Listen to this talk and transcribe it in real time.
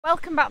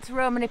Welcome back to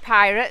Romany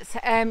Pirates.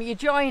 You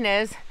join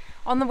us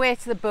on the way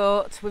to the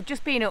boat. We've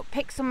just been up,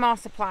 picked some more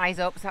supplies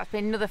up, so that's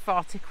been another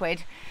 40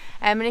 quid.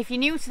 And if you're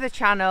new to the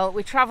channel,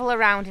 we travel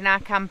around in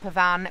our camper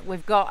van.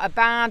 We've got a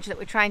barge that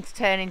we're trying to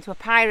turn into a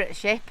pirate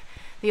ship,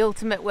 the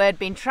ultimate word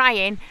being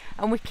trying,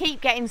 and we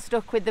keep getting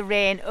stuck with the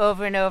rain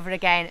over and over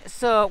again.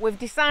 So we've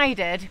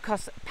decided,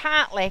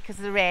 partly because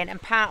of the rain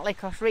and partly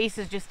because Reese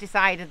has just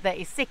decided that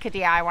he's sick of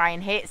DIY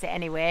and hates it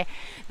anyway,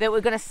 that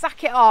we're going to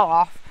sack it all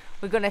off.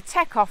 We're going to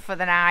take off for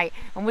the night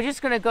and we're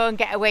just going to go and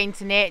get away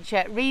into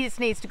nature. Reese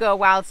needs to go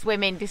wild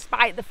swimming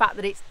despite the fact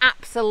that it's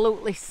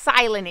absolutely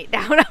siling it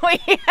down out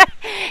here.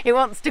 He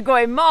wants to go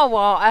in more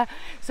water.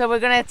 So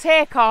we're going to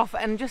take off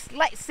and just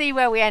let's see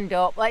where we end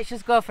up. Let's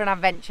just go for an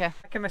adventure.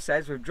 Like Emma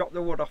says, we've dropped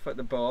the wood off at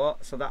the boat,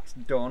 so that's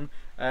done.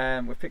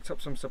 We've picked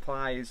up some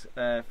supplies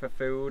for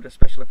food,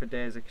 especially for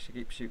Daisy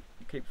because she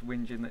keeps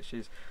whinging that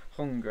she's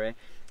hungry.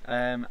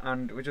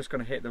 And we're just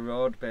going to hit the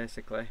road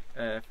basically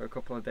for a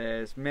couple of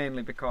days,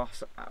 mainly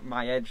because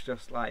my head's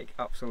just like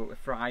absolutely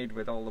fried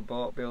with all the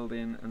boat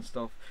building and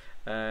stuff,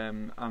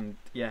 and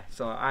yeah,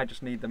 so I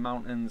just need the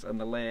mountains and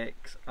the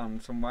lakes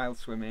and some wild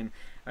swimming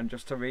and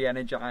just to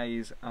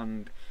re-energise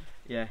and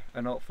yeah,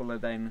 and hopefully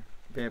then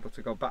be able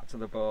to go back to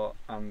the boat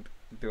and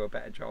do a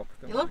better job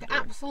than you look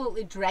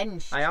absolutely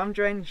drenched. I am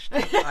drenched.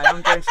 I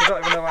am drenched. I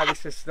don't even know why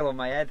this is still on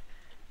my head.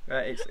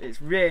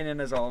 It's raining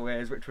as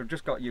always, which we've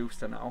just got used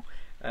to now.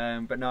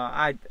 But no,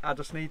 I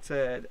just need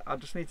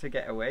to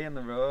get away on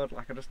the road.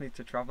 Like I just need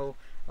to travel.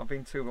 I've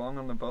been too long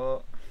on the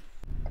boat.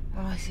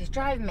 Oh, this is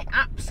driving me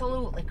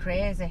absolutely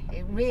crazy.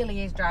 It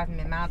really is driving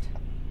me mad.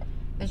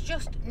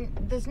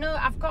 There's no,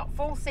 I've got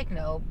full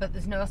signal, but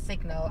there's no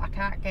signal. I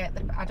can't get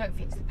I don't know if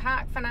it's the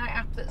Park for Night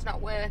app that's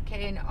not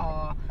working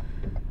or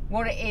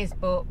what it is,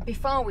 but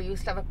before we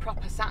used to have a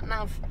proper sat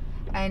nav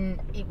and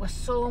it was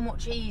so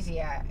much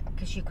easier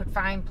because you could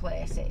find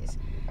places.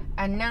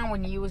 And now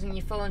when you're using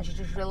your phones, you're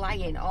just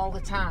relying all the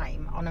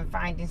time on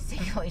finding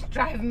signal. It's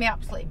driving me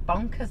absolutely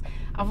bonkers.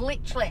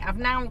 I've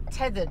now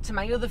tethered to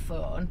my other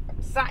phone,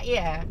 sat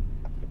here,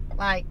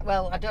 like,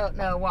 well, I don't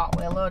know what,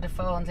 with a load of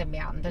phones in my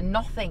hand, and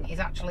nothing is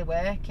actually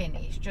working.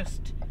 It's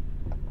just,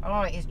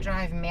 oh, it is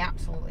driving me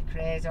absolutely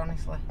crazy,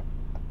 honestly.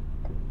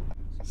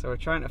 So we're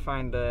trying to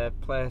find a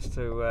place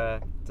to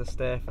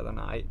stay for the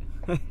night.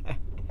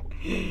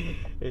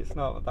 It's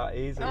not that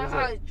easy, is it? Oh,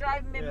 it's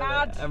driving me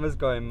mad. Emma's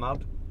going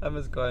mad.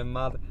 Emma's going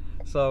mad.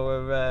 So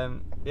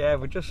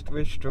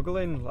we're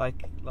struggling.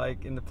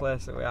 Like in the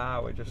place that we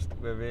are,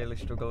 we're really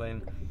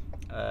struggling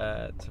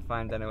to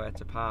find anywhere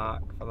to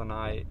park for the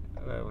night.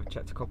 We've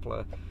checked a couple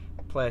of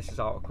places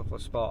out, a couple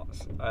of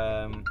spots.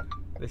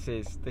 This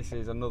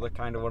is another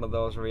kind of one of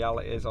those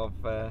realities of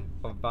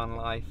van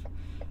life.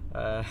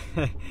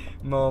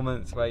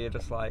 Moments where you're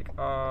just like,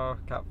 oh,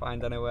 can't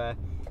find anywhere.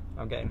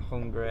 I'm getting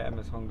hungry.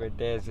 Emma's hungry.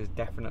 Daisy's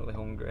definitely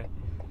hungry.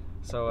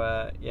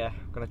 So yeah,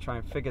 I'm going to try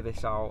and figure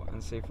this out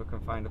and see if we can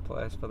find a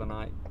place for the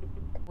night.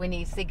 We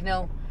need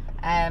signal.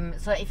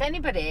 So if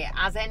anybody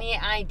has any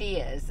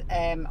ideas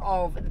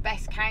of the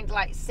best kind of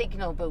like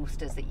signal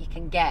boosters that you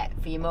can get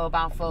for your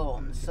mobile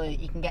phones so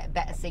you can get a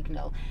better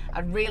signal,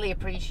 I'd really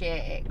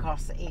appreciate it,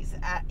 because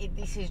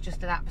this is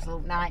just an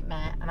absolute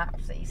nightmare, and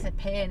it's a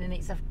pain, and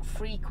it's a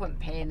frequent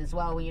pain as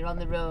well when you're on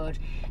the road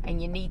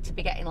and you need to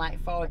be getting like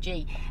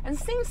 4G. And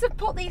since they've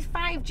put these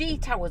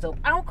 5G towers up,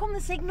 how come the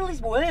signal is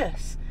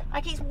worse?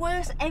 Like, it's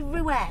worse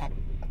everywhere.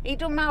 It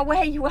doesn't matter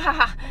where you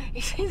are.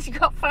 Since you've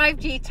got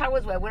 5G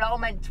towers where we're all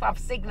meant to have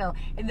signal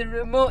in the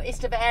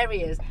remotest of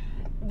areas,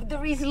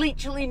 there is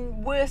literally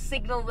worse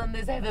signal than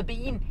there's ever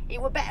been.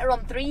 It were better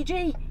on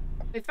 3G.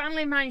 We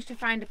finally managed to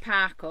find a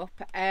park up.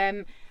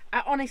 I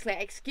honestly,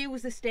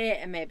 excuse the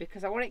state of me,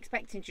 because I wasn't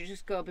expecting to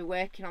just go be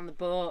working on the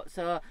boat.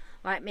 So,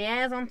 like, my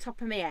hair's on top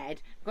of my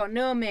head, got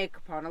no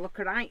makeup on, I look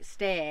a right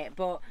state,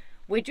 but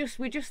we just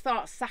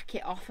thought, sack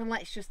it off and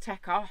let's just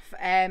take off.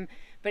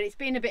 But it's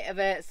been a bit of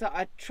a sort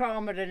of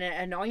trauma and an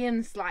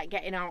annoyance, like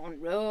getting out on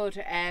the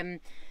road.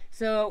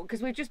 So,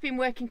 because we've just been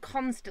working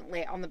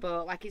constantly on the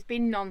boat, like it's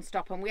been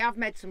non-stop, and we have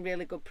made some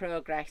really good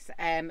progress,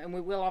 and we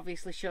will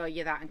obviously show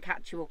you that and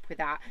catch you up with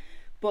that.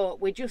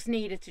 But we just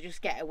needed to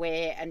just get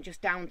away and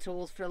just down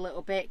tools for a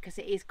little bit, because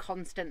it is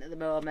constant at the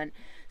moment.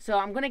 So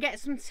I'm going to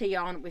get some tea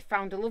on. We've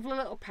found a lovely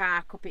little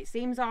park up. It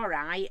seems all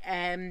right,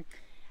 and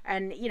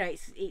you know,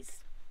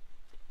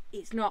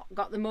 it's not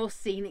got the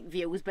most scenic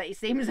views, but it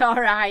seems all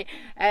right.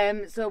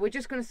 So we're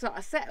just going to sort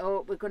of set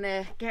up. We're going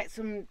to get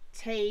some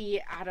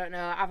tea, I don't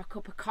know, have a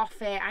cup of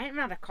coffee. I haven't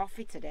had a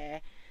coffee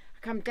today.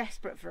 I'm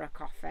desperate for a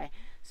coffee.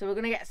 So we're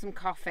going to get some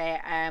coffee.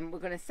 We're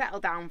going to settle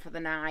down for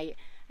the night,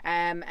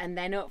 and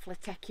then hopefully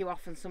take you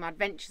off on some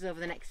adventures over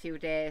the next few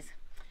days.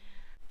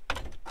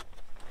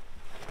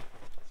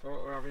 So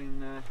what we're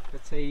having for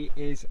tea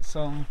is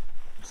some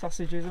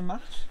sausages and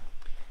mash.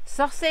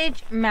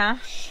 Sausage,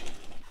 mash,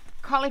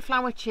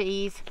 cauliflower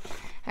cheese,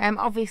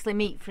 obviously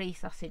meat-free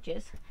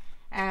sausages,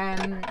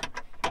 and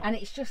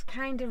it's just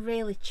kind of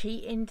really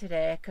cheating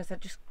today because I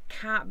just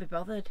can't be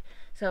bothered.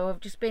 So I've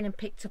just been and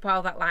picked up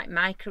all that like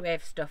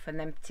microwave stuff and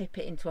then tip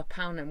it into a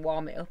pan and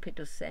warm it up. It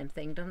does the same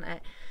thing, doesn't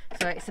it?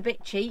 So it's a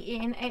bit cheaty,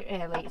 isn't it,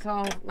 really? It's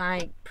all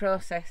like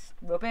processed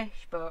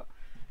rubbish, but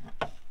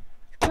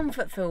it's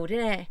comfort food,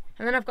 isn't it?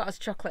 And then I've got a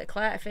chocolate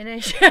eclair to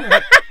finish.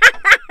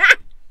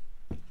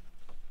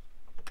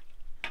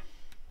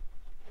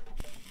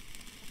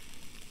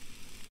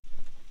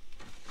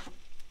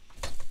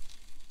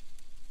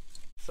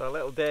 So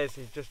little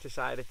Daisy's just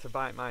decided to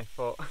bite my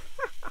foot.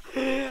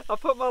 I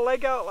put my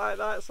leg out like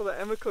that so that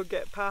Emma could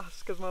get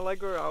past because my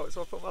leg were out,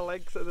 so I put my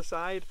legs at the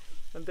side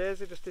and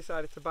Daisy just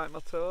decided to bite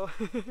my toe.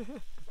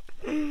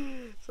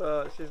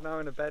 So she's now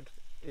in a bed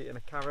eating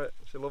a carrot.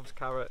 She loves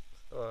carrots,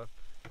 so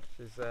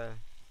she's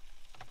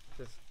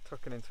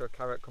tucking into a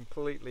carrot,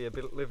 completely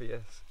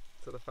oblivious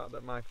to the fact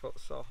that my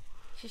foot's sore.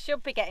 She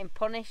should be getting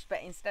punished,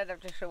 but instead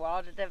I've just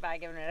rewarded her by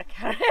giving her a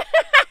carrot.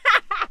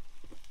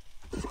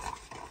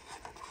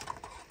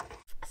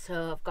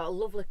 So I've got a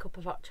lovely cup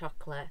of hot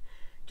chocolate,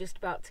 just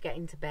about to get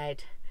into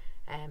bed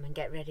and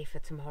get ready for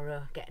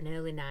tomorrow, get an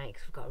early night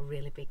because we've got a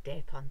really big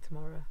day planned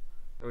tomorrow.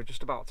 We're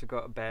just about to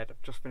go to bed.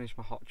 I've just finished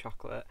my hot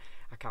chocolate.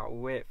 I can't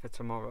wait for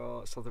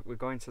tomorrow, so that we're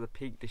going to the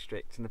Peak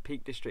District, and the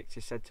Peak District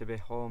is said to be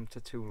home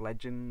to two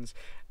legends,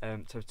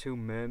 to two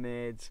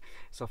mermaids.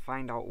 So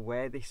find out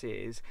where this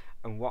is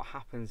and what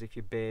happens if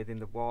you bathe in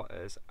the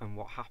waters and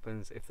what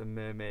happens if the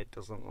mermaid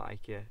doesn't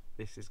like you.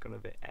 This is going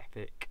to be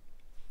epic.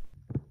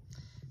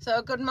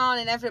 So good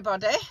morning,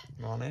 everybody.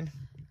 Morning.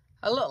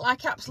 I look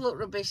like absolute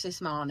rubbish this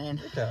morning.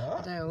 You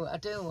don't. I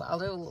do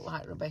look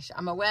like rubbish.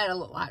 I'm aware I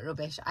look like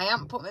rubbish. I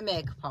haven't put my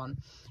makeup on,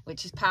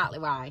 which is partly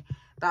why.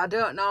 But I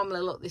don't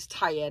normally look this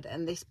tired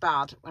and this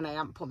bad when I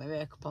haven't put my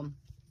makeup on.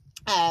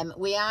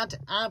 We had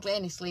hardly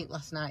any sleep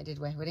last night, did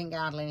we? We didn't get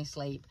hardly any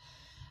sleep.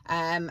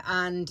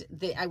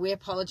 We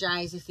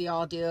apologise if the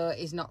audio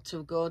is not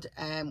too good.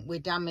 We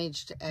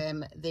damaged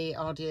the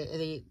audio,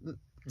 the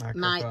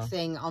mic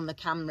thing on the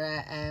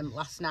camera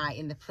last night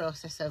in the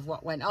process of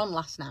what went on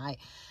last night.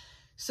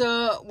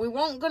 So we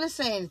weren't going to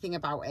say anything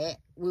about it.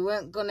 We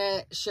weren't going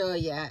to show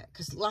you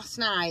because last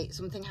night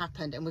something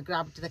happened and we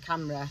grabbed the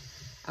camera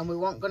and we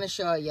weren't going to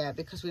show you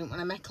because we didn't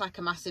want to make like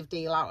a massive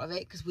deal out of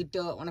it because we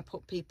don't want to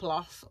put people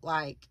off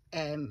like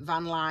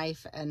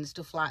Vanlife and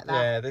stuff like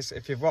that. Yeah, this,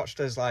 if you've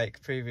watched us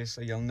like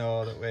previously, you'll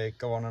know that we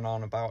go on and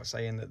on about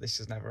saying that this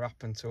has never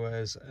happened to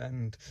us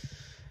and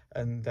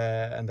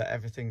that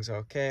everything's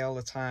okay all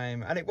the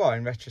time. And it was,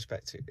 in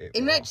retrospect,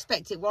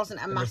 it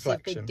wasn't a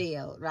massive big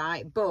deal,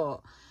 right?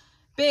 But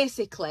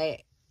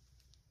basically,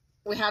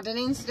 we had an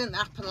incident that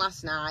happened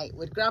last night.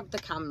 We'd grabbed the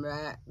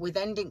camera. We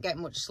then didn't get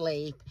much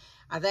sleep.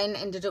 I then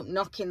ended up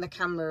knocking the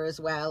camera as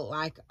well,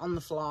 like on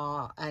the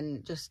floor,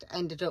 and just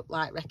ended up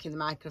like wrecking the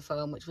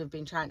microphone, which we've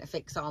been trying to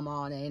fix all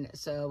morning.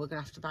 So we're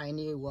going to have to buy a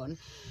new one.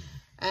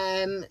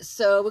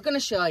 So we're going to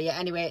show you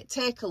anyway.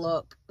 Take a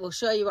look. We'll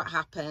show you what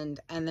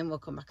happened, and then we'll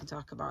come back and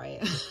talk about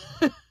it.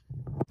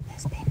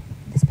 There's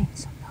been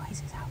some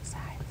noises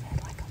outside. We've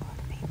heard like a lot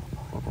of people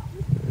pulling up,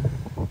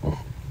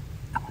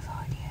 and we've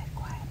already heard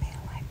quite a bit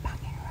of like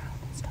banging around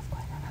and stuff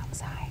going on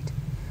outside.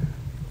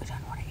 We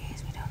don't know what it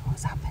is. We don't know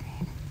what's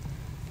happening.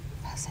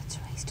 I said to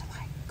Reese to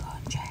like go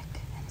and check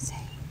and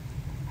see,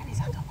 and he's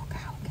had a look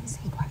out. We can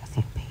see quite a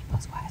few people,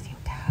 quite a few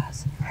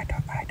cars. I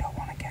don't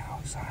want to get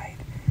outside.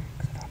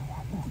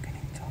 Walking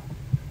into.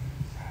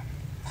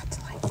 I've had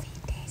to like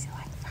feed Daisy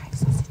like 5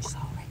 sausages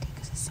already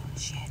because as soon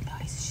as she heard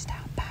noises she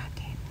started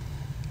barking.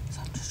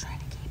 So I'm just trying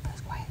to keep her as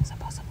quiet as I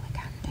possibly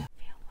can do.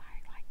 I feel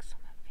like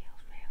summer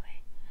feels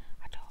really.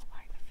 I don't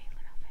like the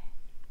feeling of it.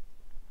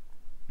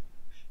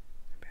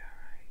 It'll be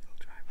alright, it'll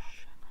drive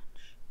off.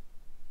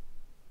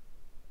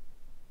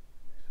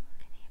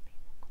 Can hear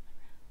people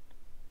coming round.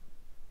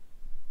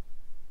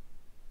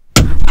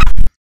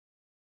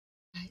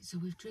 Right, so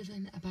we've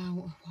driven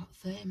about what,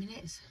 30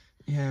 minutes?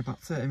 Yeah, about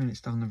 30 minutes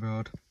down the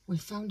road. We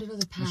found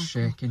another park. Just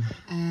shaking.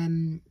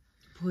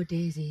 Poor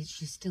Daisy,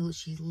 she's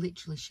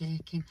literally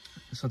shaking.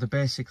 So they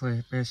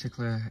basically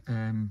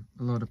a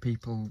load of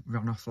people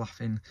ran off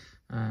laughing,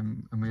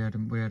 and we heard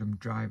them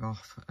drive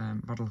off.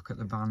 Had a look at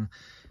the van.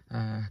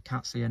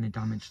 Can't see any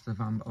damage to the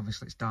van, but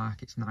obviously it's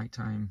dark, it's night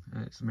time,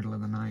 it's the middle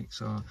of the night,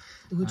 so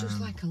there was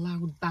just like a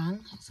loud bang.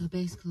 So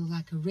basically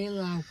like a really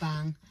loud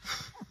bang.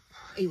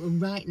 It was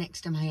right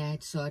next to my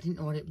head, so I didn't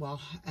know what it was.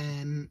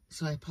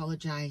 So I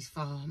apologise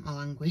for my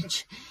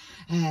language,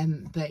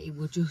 but it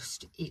was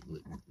just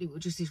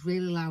this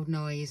really loud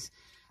noise,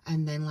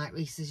 and then like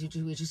Reese says,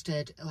 we just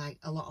heard like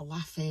a lot of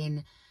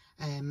laughing.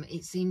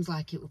 It seems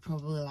like it was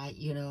probably like,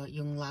 you know,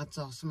 young lads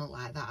or something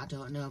like that. I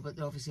don't know, but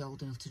they're obviously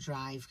old enough to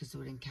drive because they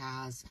were in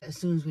cars. As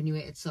soon as we knew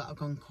it had sort of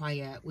gone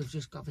quiet, we've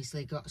just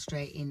obviously got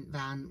straight in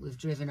van. We've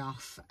driven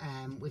off.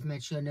 We've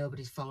made sure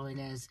nobody's following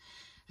us.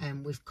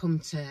 We've come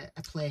to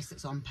a place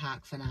that's on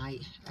Park for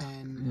Night.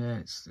 Yeah,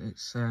 it's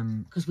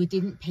because we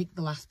didn't pick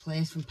the last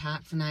place from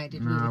Park for Night,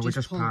 did we? No, we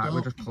just pulled up.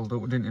 We just pulled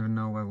up. We didn't even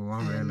know where we were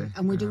really.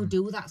 And we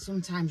do that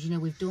sometimes. You know,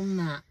 we've done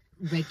that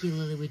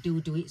regularly. We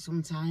do it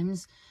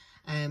sometimes.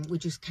 We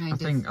just kind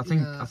of.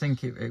 I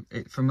think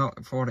it from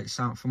what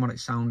it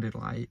sounded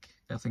like.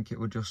 I think it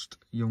were just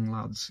young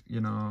lads,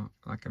 you know,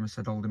 like Emma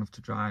said, old enough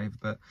to drive,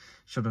 but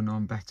should have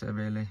known better,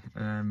 really.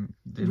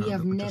 We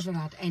have never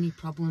had any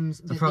problems.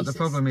 The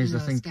problem is,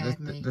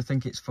 they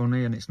think it's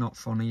funny, and it's not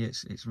funny.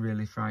 It's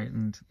really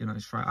frightened. You know,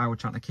 I was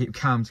trying to keep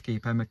calm, to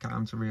keep Emma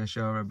calm, to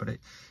reassure her, but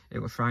it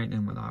was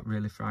frightening with that,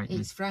 really frightening.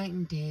 It's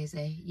frightened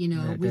Daisy, you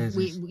know. Yeah,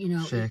 we you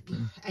know.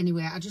 Shaking.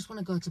 Anyway, I just want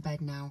to go to bed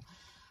now.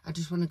 I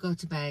just want to go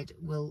to bed.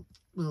 We'll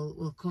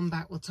come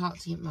back. We'll talk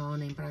to you in the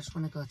morning, but I just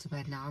want to go to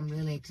bed now. I'm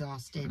really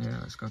exhausted. Yeah,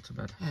 let's go to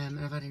bed. And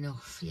I've had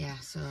enough. Yeah,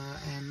 so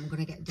I'm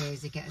gonna get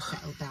Daisy, get her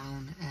settled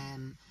down,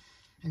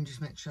 and just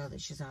make sure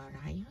that she's all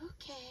right. You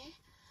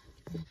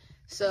okay?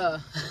 So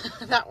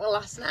that was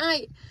last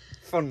night.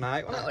 Fun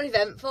night. That was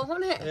eventful,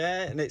 wasn't it?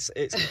 Yeah, and it's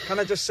can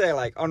I just say,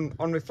 like, on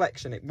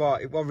reflection, it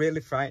was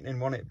really frightening,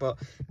 wasn't it? But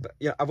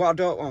yeah, what I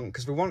don't want,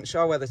 because we weren't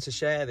sure whether to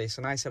share this,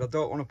 and I said I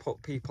don't want to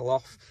put people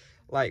off,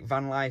 like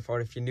Vanlife, or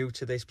if you're new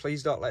to this,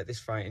 please don't let this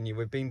frighten you.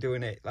 We've been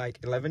doing it like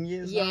 11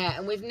 years now. Yeah,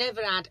 and we've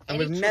never had any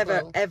trouble.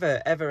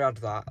 Never ever had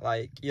that,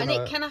 like, you know.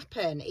 And it can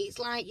happen. It's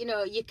like, you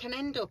know, you can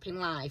end up in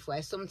life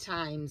where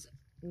sometimes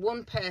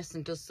one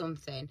person does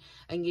something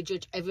and you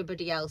judge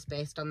everybody else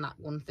based on that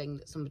one thing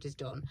that somebody's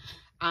done,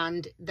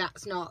 and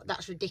that's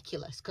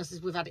ridiculous,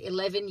 because we've had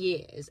 11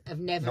 years of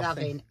never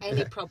having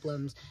any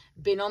problems,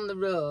 been on the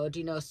road,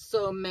 you know,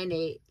 so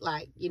many,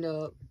 like, you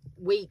know,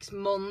 weeks,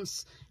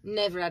 months,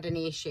 never had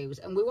any issues,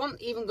 and we weren't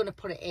even going to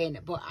put it in,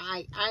 but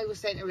I was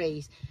saying to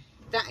Reese,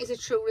 that is a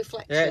true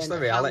reflection it's the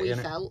reality, of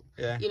how we felt.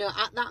 Yeah. You know,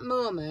 at that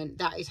moment,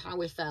 that is how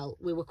we felt.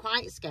 We were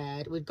quite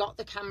scared. We'd got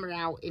the camera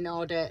out in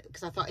order,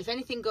 because I thought if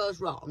anything goes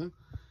wrong,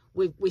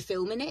 we're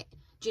filming it,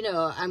 do you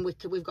know, and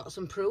we've got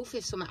some proof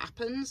if something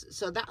happens.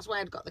 So that's why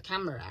I'd got the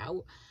camera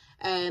out.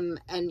 And,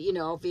 you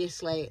know,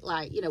 obviously,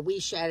 like, you know, we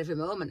share every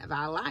moment of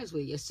our lives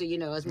with you, so, you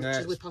know, as much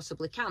as we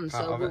possibly can.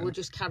 So we were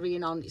just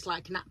carrying on. It's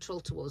like natural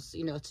to us,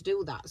 you know, to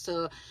do that.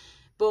 So,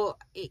 but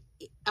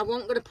I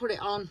wasn't going to put it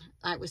on,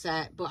 like we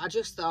said, but I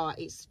just thought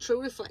it's a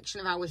true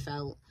reflection of how we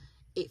felt.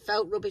 It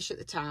felt rubbish at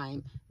the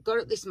time. Got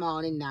up this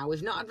morning now.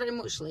 We've not had very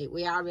much sleep.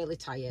 We are really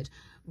tired.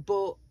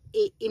 But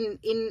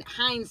in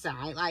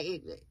hindsight,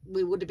 like,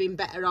 we would have been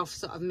better off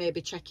sort of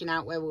maybe checking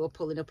out where we were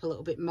pulling up a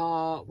little bit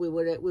more. We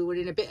were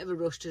in a bit of a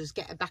rush to just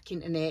get back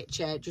into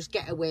nature, just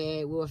get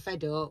away. We were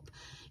fed up,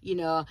 you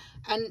know.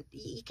 And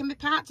you can be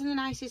parked in the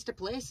nicest of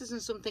places and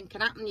something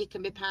can happen. You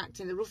can be parked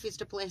in the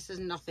roughest of places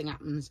and nothing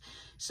happens.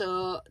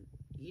 So,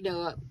 you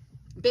know,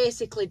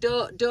 basically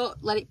don't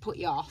let it put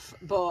you off.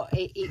 But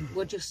it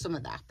was just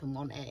something that happened,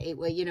 wasn't it? It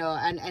were, you know,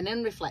 and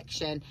in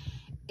reflection,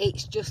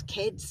 it's just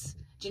kids.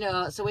 Do you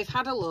know, so we've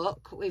had a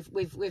look.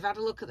 We've had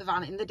a look at the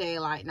van in the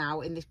daylight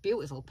now, in this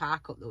beautiful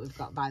park up that we've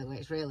got, by the way.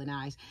 It's really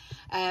nice.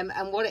 And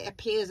what it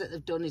appears that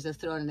they've done is they've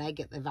thrown an egg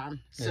at the van.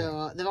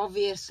 So they've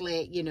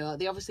obviously, you know,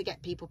 they obviously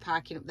get people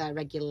parking up there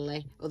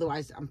regularly.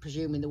 Otherwise, I'm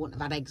presuming they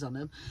wouldn't have had eggs on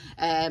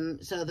them.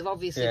 So they've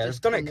obviously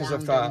just done it because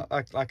they've thought,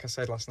 like I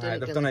said last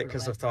night, they've done it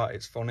because they've thought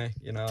it's funny,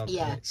 you know.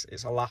 Yeah.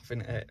 It's a laugh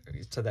in it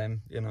to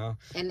them, you know.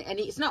 And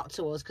it's not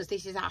to us, because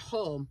this is our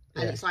home,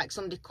 and it's like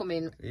somebody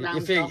coming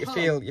round your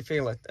home. You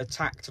feel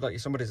attacked. Like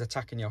somebody's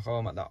attacking your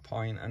home at that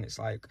point, and it's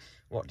like,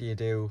 what do you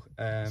do?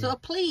 So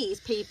please,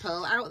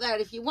 people out there,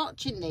 if you're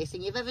watching this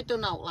and you've ever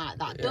done out like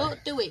that,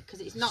 don't do it, because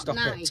it's not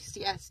nice.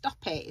 Yeah, stop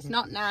it. It's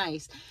not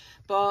nice.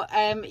 But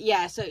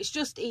yeah, so it's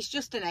just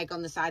an egg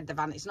on the side of the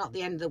van. It's not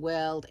the end of the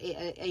world.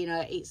 You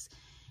know,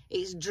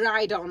 it's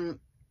dried on,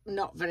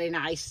 not very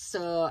nice,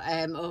 so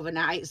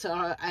overnight.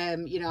 So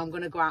you know, I'm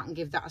going to go out and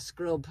give that a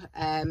scrub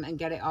and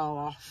get it all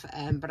off.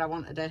 But I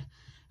wanted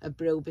a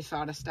brew before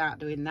I start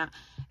doing that.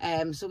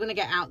 So we're going to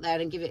get out there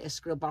and give it a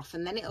scrub off,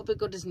 and then it'll be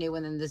good as new,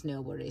 and then there's no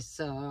worries.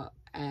 So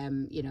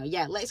you know,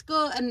 yeah, let's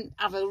go and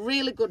have a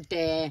really good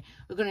day.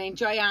 We're going to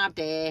enjoy our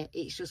day.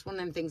 It's just one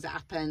of them things that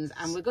happens,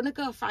 and we're going to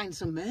go find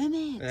some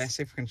mermaids. Yeah,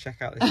 see if we can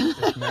check out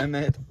this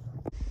mermaid.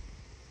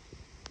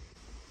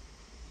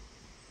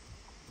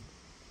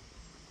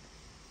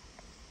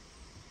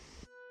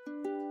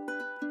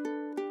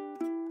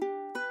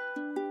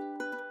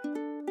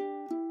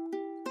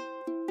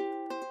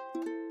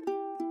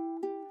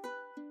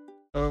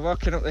 We're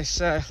walking up this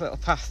little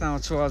path now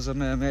towards the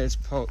mermaid's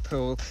pool.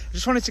 I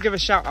just wanted to give a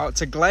shout out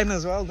to Glenn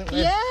as well, didn't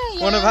we? Yeah.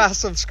 One of our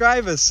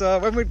subscribers. So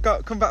when we'd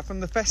come back from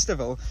the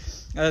festival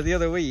the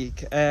other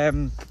week,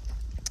 we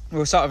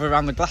were sort of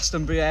around the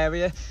Glastonbury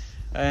area,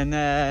 and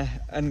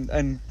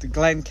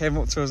Glenn came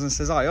up to us and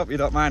says, "Oh, I hope you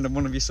don't mind, I'm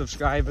one of your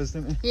subscribers,"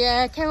 didn't he?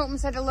 Yeah, came up and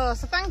said hello.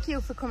 So thank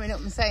you for coming up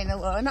and saying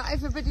hello. Not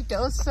everybody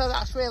does, so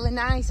that's really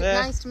nice. Yeah.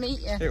 It's nice to meet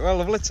you. Well,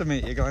 lovely to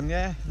meet you, Glenn.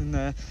 Yeah,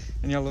 and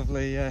you're a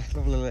lovely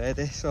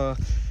lady. So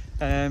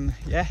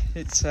yeah,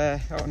 it's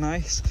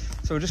nice.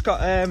 So we just got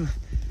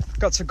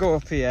to go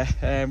up here.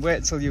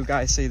 Wait till you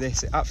guys see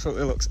this. It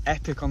absolutely looks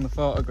epic on the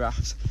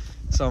photographs.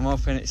 So I'm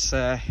hoping it's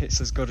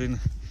as good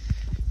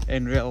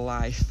in real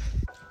life.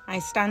 I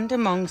stand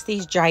amongst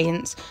these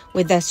giants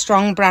with their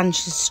strong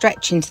branches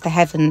stretching to the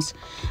heavens.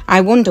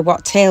 I wonder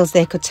what tales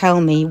they could tell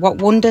me, what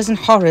wonders and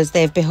horrors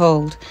they've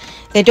behold.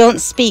 They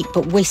don't speak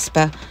but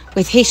whisper,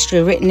 with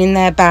history written in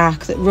their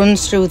bark that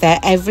runs through their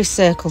every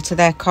circle to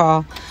their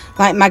core.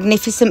 Like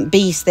magnificent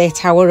beasts they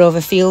tower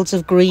over fields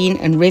of green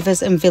and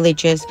rivers and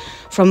villages,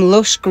 from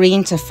lush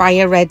green to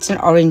fire reds and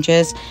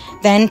oranges,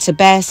 then to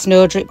bare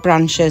snowdrip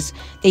branches.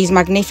 These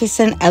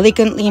magnificent,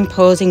 elegantly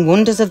imposing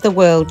wonders of the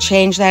world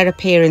change their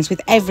appearance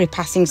with every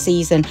passing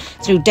season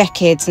through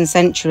decades and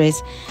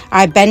centuries.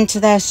 I bend to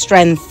their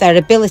strength, their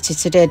ability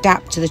to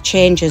adapt to the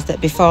changes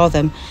that befall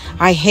them.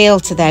 I hail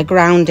to their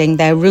grounding,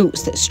 their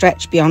roots that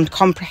stretch beyond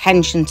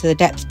comprehension to the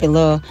depths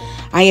below.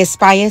 I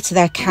aspire to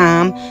their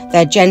calm,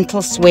 their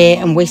gentle sway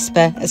and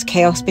whisper as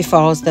chaos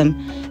befalls them.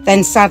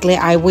 Then sadly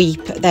I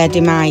weep at their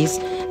demise,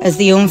 as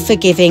the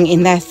unforgiving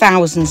in their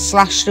thousands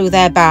slash through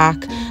their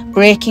bark,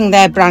 breaking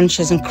their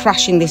branches and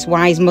crashing this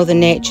wise Mother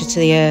Nature to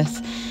the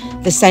earth.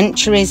 The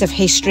centuries of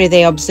history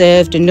they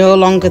observed are no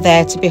longer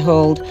there to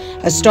behold,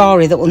 a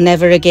story that will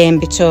never again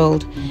be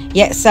told.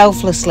 Yet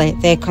selflessly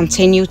they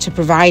continue to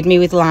provide me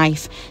with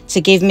life,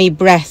 to give me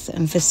breath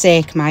and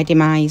forsake my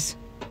demise.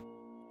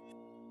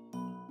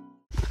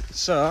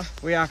 So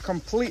we are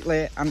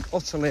completely and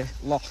utterly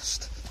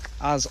lost,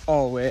 as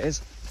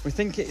always. We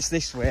think it's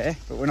this way,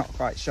 but we're not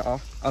quite sure,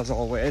 as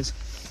always.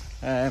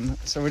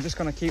 So we're just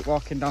going to keep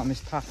walking down this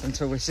path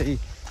until we see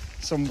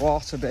some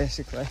water,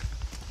 basically.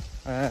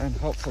 And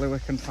hopefully we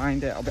can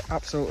find it. I'll be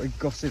absolutely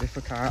gutted if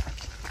we can't,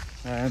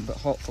 but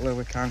hopefully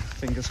we can,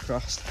 fingers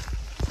crossed.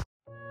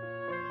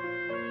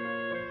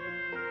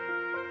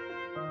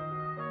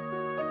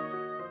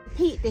 The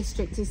Peak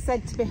District is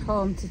said to be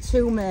home to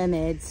 2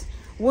 mermaids,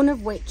 one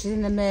of which is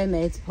in the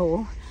mermaid's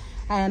pool.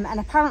 And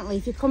apparently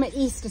if you come at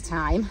Easter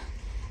time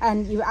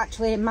and you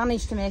actually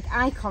manage to make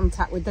eye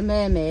contact with the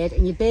mermaid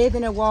and you bathe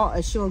in her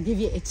water, she'll give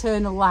you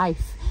eternal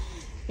life.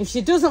 If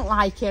she doesn't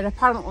like you,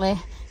 apparently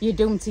you're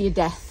doomed to your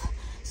death.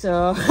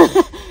 So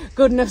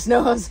goodness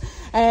knows.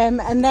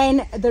 And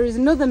then there is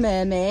another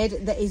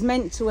mermaid that is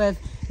meant to have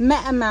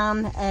met a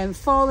man,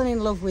 fallen in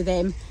love with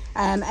him,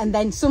 and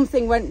then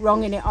something went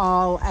wrong in it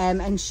all,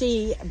 and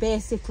she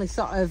basically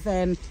sort of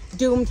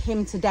doomed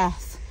him to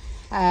death.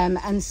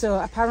 And so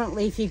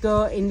apparently if you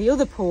go in the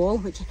other pool,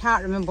 which I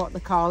can't remember what they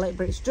call it,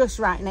 but it's just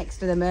right next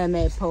to the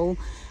mermaid pool,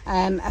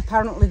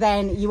 apparently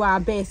then you are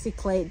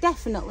basically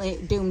definitely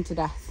doomed to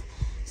death.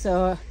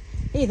 So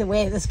either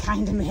way, there's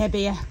kind of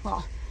maybe a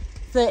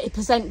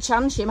 30%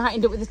 chance you might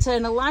end up with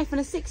eternal life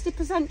and a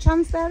 60%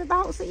 chance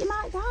thereabouts that you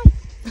might die.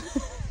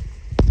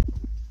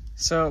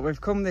 So we've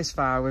come this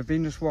far, we've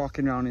been just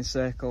walking around in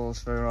circles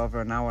for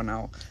over an hour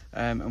now,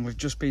 and we've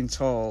just been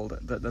told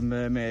that the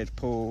mermaid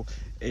pool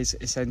is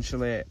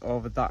essentially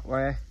over that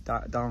way,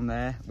 down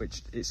there,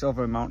 which it's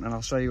over a mountain.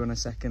 I'll show you in a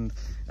second,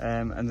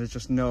 and there's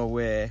just no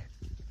way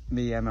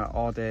me, Emma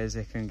or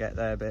Daisy can get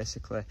there,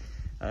 basically.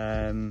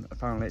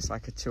 Apparently it's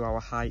like a 2-hour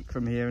hike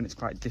from here and it's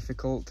quite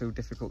difficult, through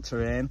difficult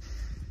terrain.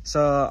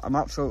 So I'm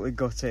absolutely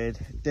gutted.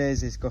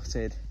 Daisy's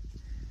gutted.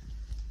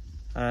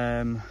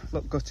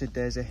 Look gutted,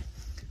 Daisy.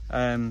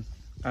 And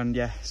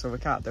yeah, so we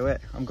can't do it.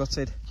 I'm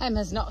gutted.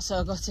 Emma's not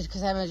so gutted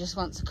because Emma just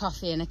wants a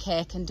coffee and a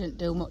cake and didn't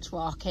do much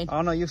walking.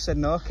 Oh no, you said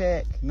no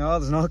cake. No,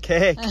 there's no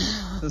cake.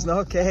 There's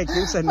no cake.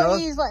 You said no.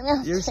 Please let me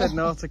have you cake. Said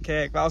no to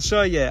cake. But I'll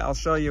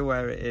show you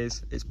where it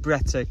is. It's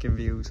breathtaking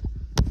views.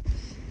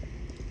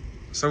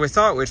 So we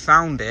thought we'd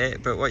found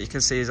it, but what you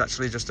can see is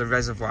actually just a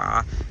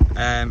reservoir,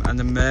 and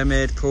the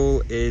mermaid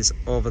pool is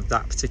over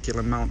that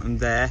particular mountain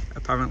there,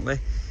 apparently.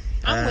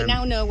 And we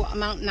now know what a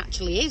mountain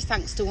actually is,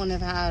 thanks to one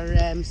of our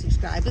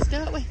subscribers,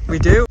 don't we? We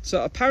do.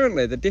 So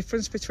apparently the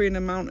difference between a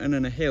mountain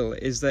and a hill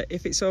is that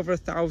if it's over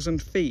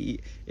 1,000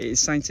 feet, it is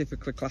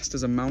scientifically classed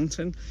as a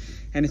mountain.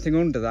 Anything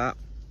under that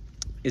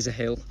is a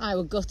hill. I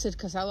was gutted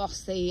because I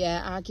lost the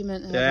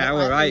argument. Yeah, I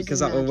was right,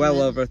 because that was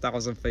well over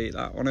 1,000 feet,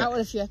 that one. That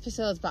was a few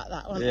episodes back,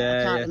 that one. Yeah,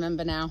 I can't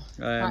remember now.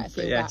 Quite a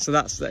few yeah, back. so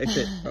that's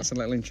a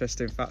little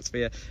interesting fact for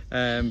you.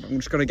 I'm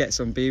just going to get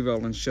some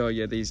B-roll and show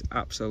you these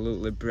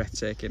absolutely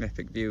breathtaking,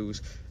 epic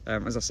views.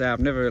 As I say, I've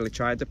never really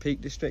tried the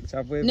Peak District,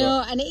 have we?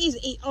 No, and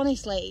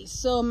honestly, it's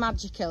so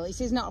magical.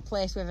 This is not a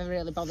place we've ever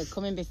really bothered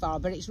coming before,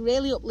 but it's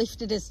really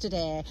uplifted us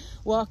today,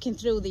 walking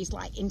through these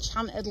like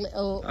enchanted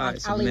little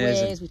alleyways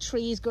amazing. With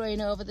trees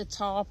growing over the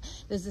top.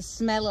 There's the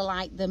smell of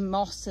like the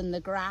moss and the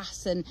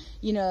grass, and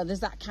you know, there's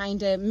that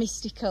kind of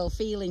mystical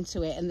feeling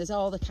to it, and there's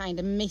all the kind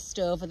of mist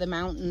over the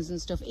mountains and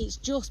stuff. It's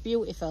just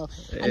beautiful,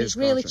 and it's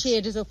really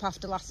cheered us up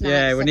after last night.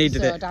 Yeah, we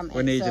needed it.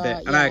 We needed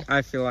it, and yeah.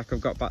 I feel like I've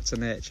got back to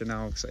nature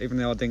now. So even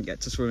though I didn't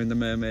get to swim in the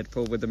mermaid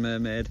pool with the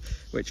mermaid,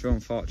 which were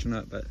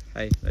unfortunate, but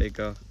hey, there you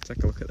go.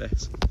 Take a look at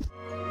this.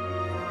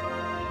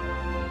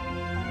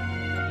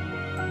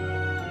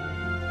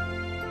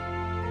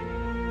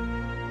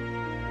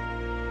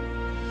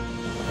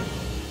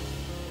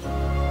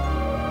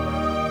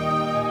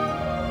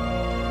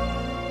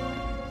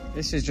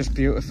 This is just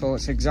beautiful.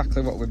 It's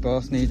exactly what we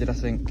both needed, I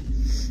think.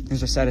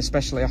 As I said,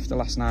 especially after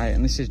last night.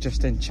 And this is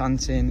just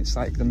enchanting. It's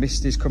like the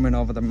mist is coming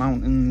over the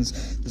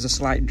mountains. There's a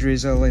slight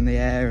drizzle in the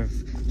air of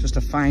just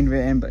a fine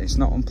rain, but it's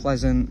not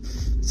unpleasant.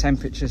 The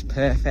temperature's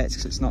perfect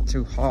because it's not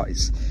too hot.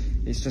 It's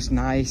just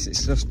nice.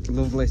 It's just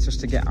lovely just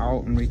to get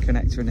out and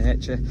reconnect with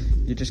nature.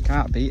 You just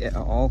can't beat it at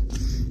all.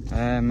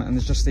 And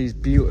there's just these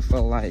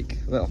beautiful like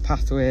little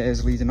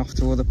pathways leading off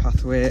to other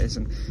pathways,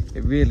 and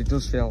it really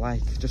does feel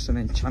like just an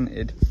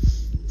enchanted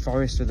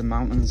forest with the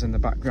mountains in the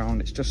background.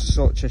 It's just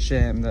such a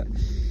shame that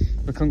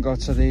we couldn't go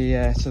to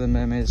the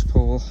mermaid's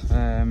pool.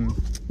 I'm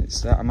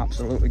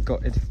absolutely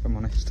gutted, if I'm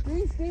honest.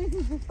 Reese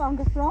just found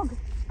a frog.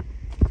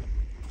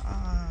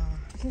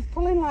 She's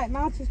pulling like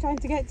mad. She's trying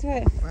to get to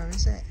it. Where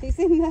is it? It's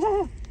in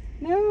there.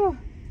 No,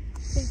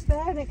 it's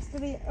there next to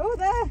the. Oh,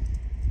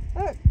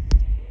 there. Look.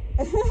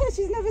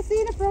 She's never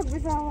seen a frog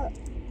before.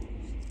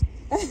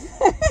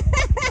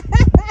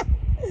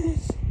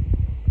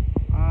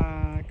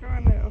 Go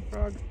on, little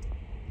frog.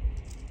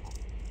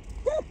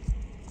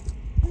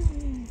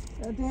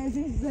 So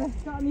Daisy's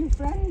got a new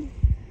friend.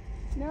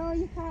 No,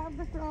 you can't have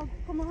the frog.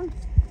 Come on.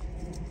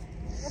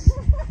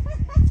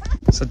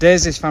 So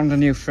Daisy's found a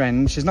new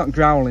friend. She's not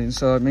growling,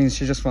 so it means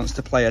she just wants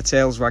to play her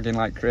tails wagging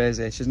like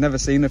crazy. She's never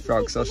seen a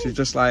frog, so she's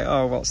just like,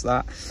 oh, what's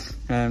that?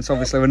 So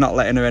obviously we're not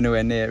letting her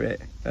anywhere near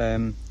it,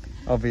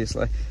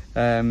 obviously.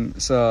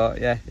 So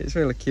yeah, it's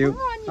really cute.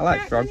 On, I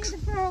like frogs.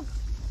 Frog.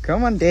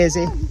 Come on,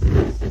 Daisy.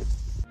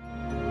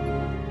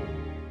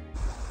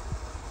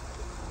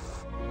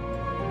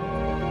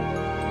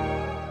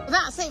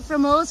 That's it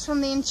from us,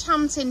 from the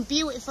enchanting,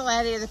 beautiful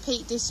area of the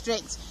Peak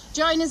District.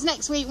 Join us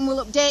next week when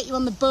we'll update you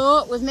on the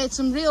boat. We've made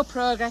some real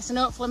progress and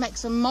hopefully make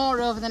some more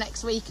over the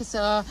next week or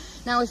so.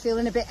 Now we're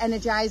feeling a bit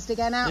energised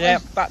again, aren't we? Yeah,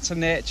 back to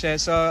nature.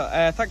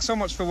 So thanks so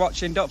much for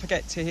watching. Don't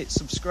forget to hit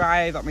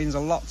subscribe. That means a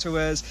lot to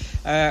us.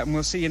 And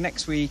we'll see you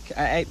next week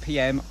at 8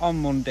 PM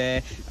on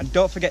Monday. And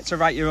don't forget to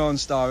write your own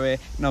story,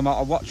 no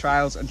matter what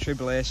trials and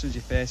tribulations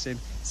you're facing.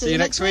 See you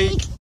next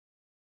week.